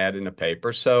post an ad in the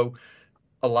paper. So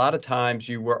a lot of times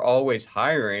you were always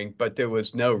hiring, but there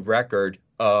was no record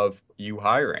of you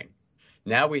hiring.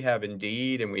 Now we have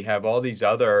Indeed and we have all these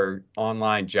other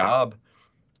online job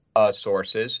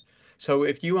sources. So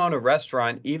if you own a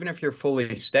restaurant, even if you're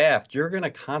fully staffed, you're going to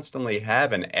constantly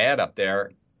have an ad up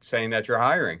there saying that you're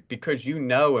hiring because you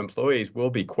know employees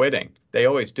will be quitting. They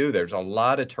always do. There's a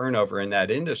lot of turnover in that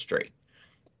industry.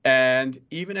 And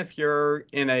even if you're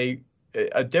in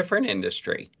a different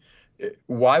industry,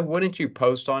 why wouldn't you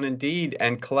post on Indeed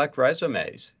and collect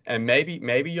resumes? And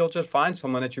maybe you'll just find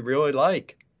someone that you really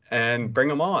like and bring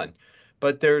them on.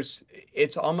 But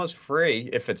it's almost free,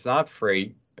 if it's not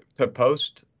free, to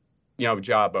post,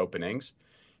 job openings.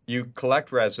 You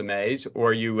collect resumes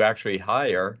or you actually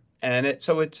hire. And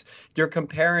you're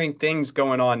comparing things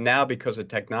going on now because of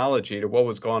technology to what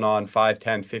was going on 5,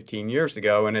 10, 15 years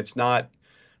ago, and it's not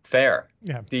fair.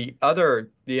 Yeah. The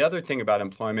other thing about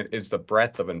employment is the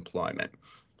breadth of employment.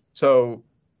 So,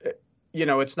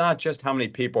 it's not just how many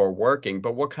people are working,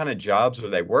 but what kind of jobs are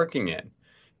they working in?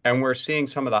 And we're seeing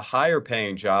some of the higher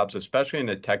paying jobs, especially in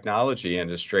the technology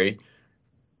industry,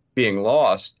 being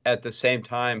lost. At the same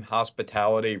time,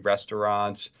 hospitality,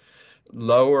 restaurants,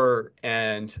 lower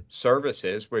end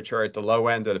services, which are at the low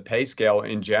end of the pay scale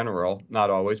in general, not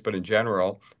always, but in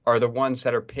general, are the ones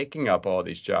that are picking up all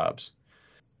these jobs.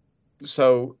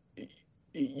 So,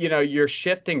 you're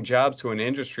shifting jobs to an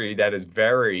industry that is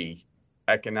very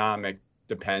economic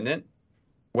dependent.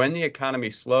 When the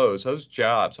economy slows, those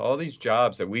jobs, all these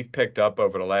jobs that we've picked up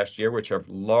over the last year, which have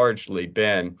largely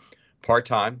been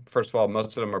part-time, first of all,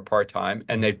 most of them are part-time,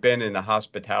 and they've been in the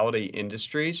hospitality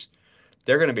industries,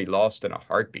 they're going to be lost in a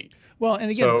heartbeat. Well, and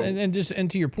again,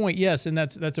 and to your point, yes, and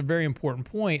that's a very important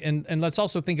point. And let's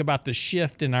also think about the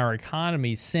shift in our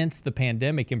economy since the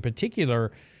pandemic in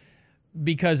particular,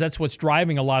 because that's what's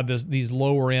driving a lot of these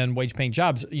lower end wage paying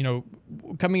jobs.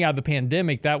 Coming out of the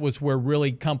pandemic, that was where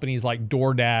really companies like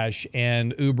DoorDash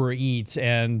and Uber Eats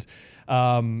and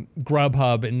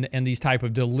Grubhub and these type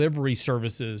of delivery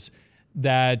services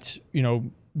that,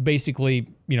 basically,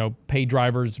 pay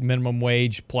drivers minimum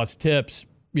wage plus tips,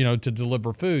 to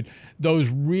deliver food. Those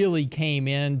really came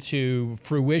into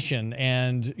fruition.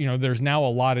 And, there's now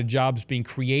a lot of jobs being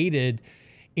created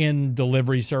in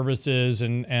delivery services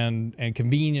and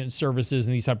convenience services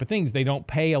and these type of things. They don't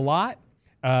pay a lot,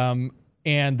 and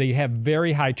they have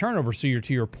very high turnover. So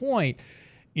to your point,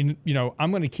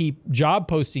 I'm going to keep job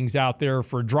postings out there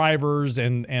for drivers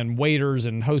and waiters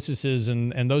and hostesses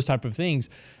and those type of things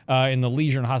in the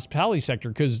leisure and hospitality sector,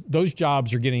 because those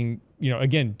jobs are getting,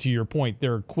 again, to your point,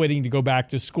 they're quitting to go back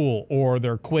to school, or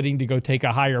they're quitting to go take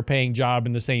a higher paying job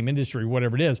in the same industry,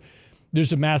 whatever it is.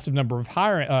 There's a massive number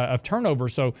of turnover.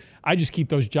 So I just keep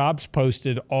those jobs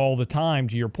posted all the time,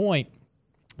 to your point,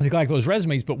 to collect those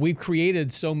resumes. But we've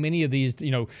created so many of these,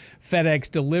 FedEx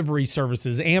delivery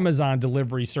services, Amazon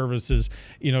delivery services.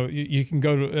 You can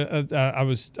go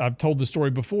to, I've told the story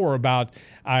before about,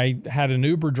 I had an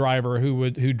Uber driver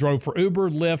who drove for Uber,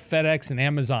 Lyft, FedEx, and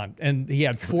Amazon. And he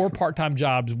had 4 part-time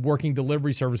jobs working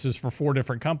delivery services for 4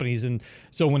 different companies. And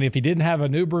so if he didn't have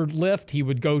an Uber, Lyft, he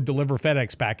would go deliver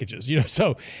FedEx packages,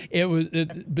 so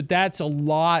but that's a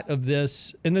lot of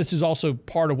this. And this is also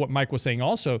part of what Mike was saying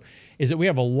also, is that we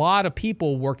have a lot of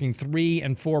people working 3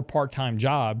 and 4 part-time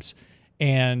jobs,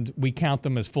 and we count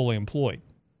them as fully employed.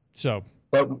 So,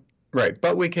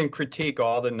 but we can critique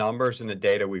all the numbers and the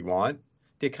data we want.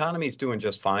 The economy is doing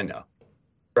just fine now,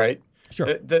 right?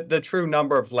 Sure. The true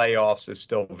number of layoffs is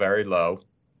still very low.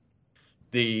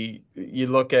 You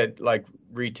look at like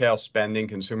retail spending,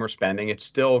 consumer spending, it's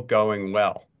still going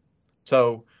well.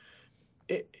 So,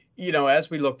 as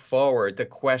we look forward, the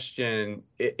question,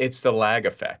 it's the lag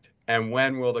effect. And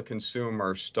when will the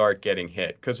consumer start getting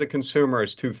hit? Because the consumer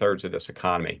is 2/3 of this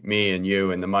economy, me and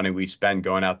you, and the money we spend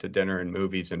going out to dinner and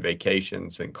movies and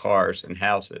vacations and cars and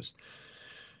houses.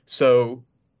 So,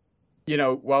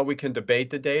 while we can debate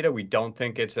the data, we don't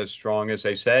think it's as strong as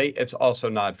they say. It's also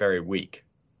not very weak.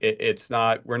 It's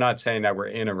not, we're not saying that we're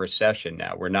in a recession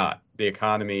now. We're not. The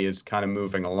economy is kind of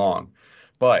moving along.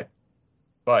 But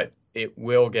it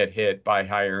will get hit by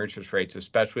higher interest rates,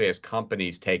 especially as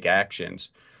companies take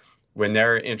actions. When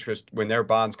their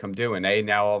bonds come due and they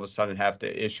now all of a sudden have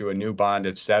to issue a new bond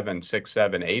at 7, 6,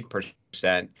 7,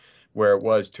 8%, where it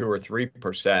was 2 or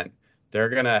 3%, they're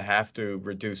going to have to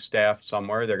reduce staff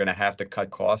somewhere. They're going to have to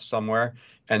cut costs somewhere.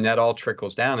 And that all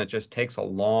trickles down. It just takes a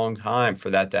long time for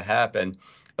that to happen,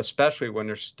 especially when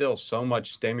there's still so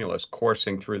much stimulus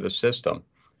coursing through the system.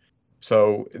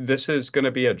 So this is going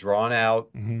to be a drawn out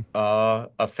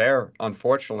affair,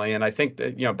 unfortunately. And I think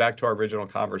that, back to our original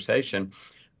conversation,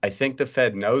 I think the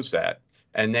Fed knows that.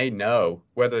 and they know,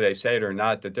 whether they say it or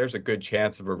not, that there's a good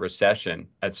chance of a recession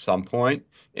at some point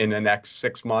in the next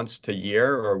 6 months to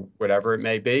year or whatever it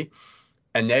may be.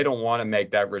 And they don't want to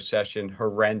make that recession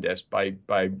horrendous by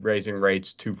raising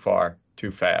rates too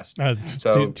fast.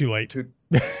 So too late.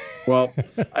 Well,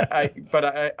 I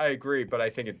agree. But I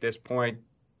think at this point,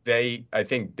 they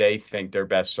think they're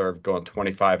best served going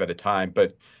 25 at a time,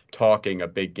 but talking a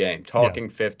big game, talking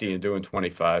 50 and doing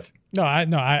 25. No,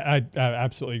 I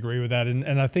absolutely agree with that.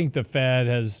 And I think the Fed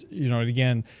has,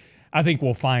 again, I think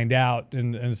we'll find out,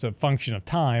 and it's a function of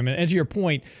time. And to your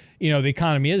point, the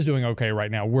economy is doing okay right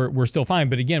now. We're still fine.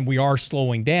 But again, we are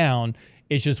slowing down.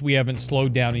 It's just we haven't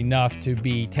slowed down enough to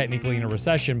be technically in a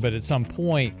recession. But at some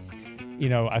point,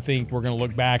 I think we're going to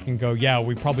look back and go, yeah,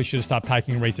 we probably should have stopped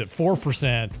hiking rates at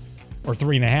 4% or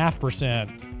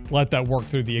 3.5%. Let that work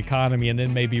through the economy and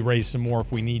then maybe raise some more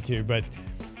if we need to. But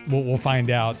we'll find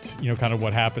out, kind of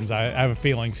what happens. I have a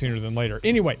feeling sooner than later.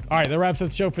 Anyway, all right, that wraps up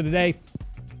the show for the day.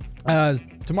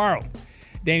 Tomorrow,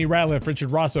 Danny Ratliff, Richard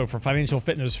Rosso for Financial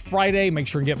Fitness Friday. Make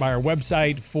sure and get by our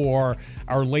website for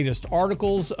our latest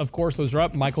articles. Of course, those are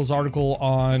up. Michael's article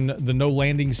on the no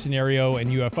landing scenario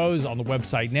and UFOs on the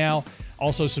website now.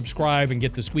 Also subscribe and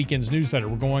get this weekend's newsletter.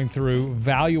 We're going through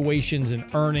valuations and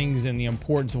earnings and the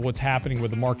importance of what's happening with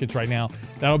the markets right now.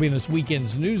 That'll be in this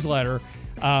weekend's newsletter.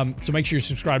 So make sure you're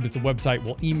subscribed at the website.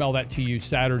 We'll email that to you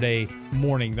Saturday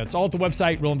morning. That's all at the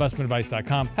website,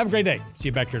 realinvestmentadvice.com. Have a great day. See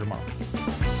you back here tomorrow.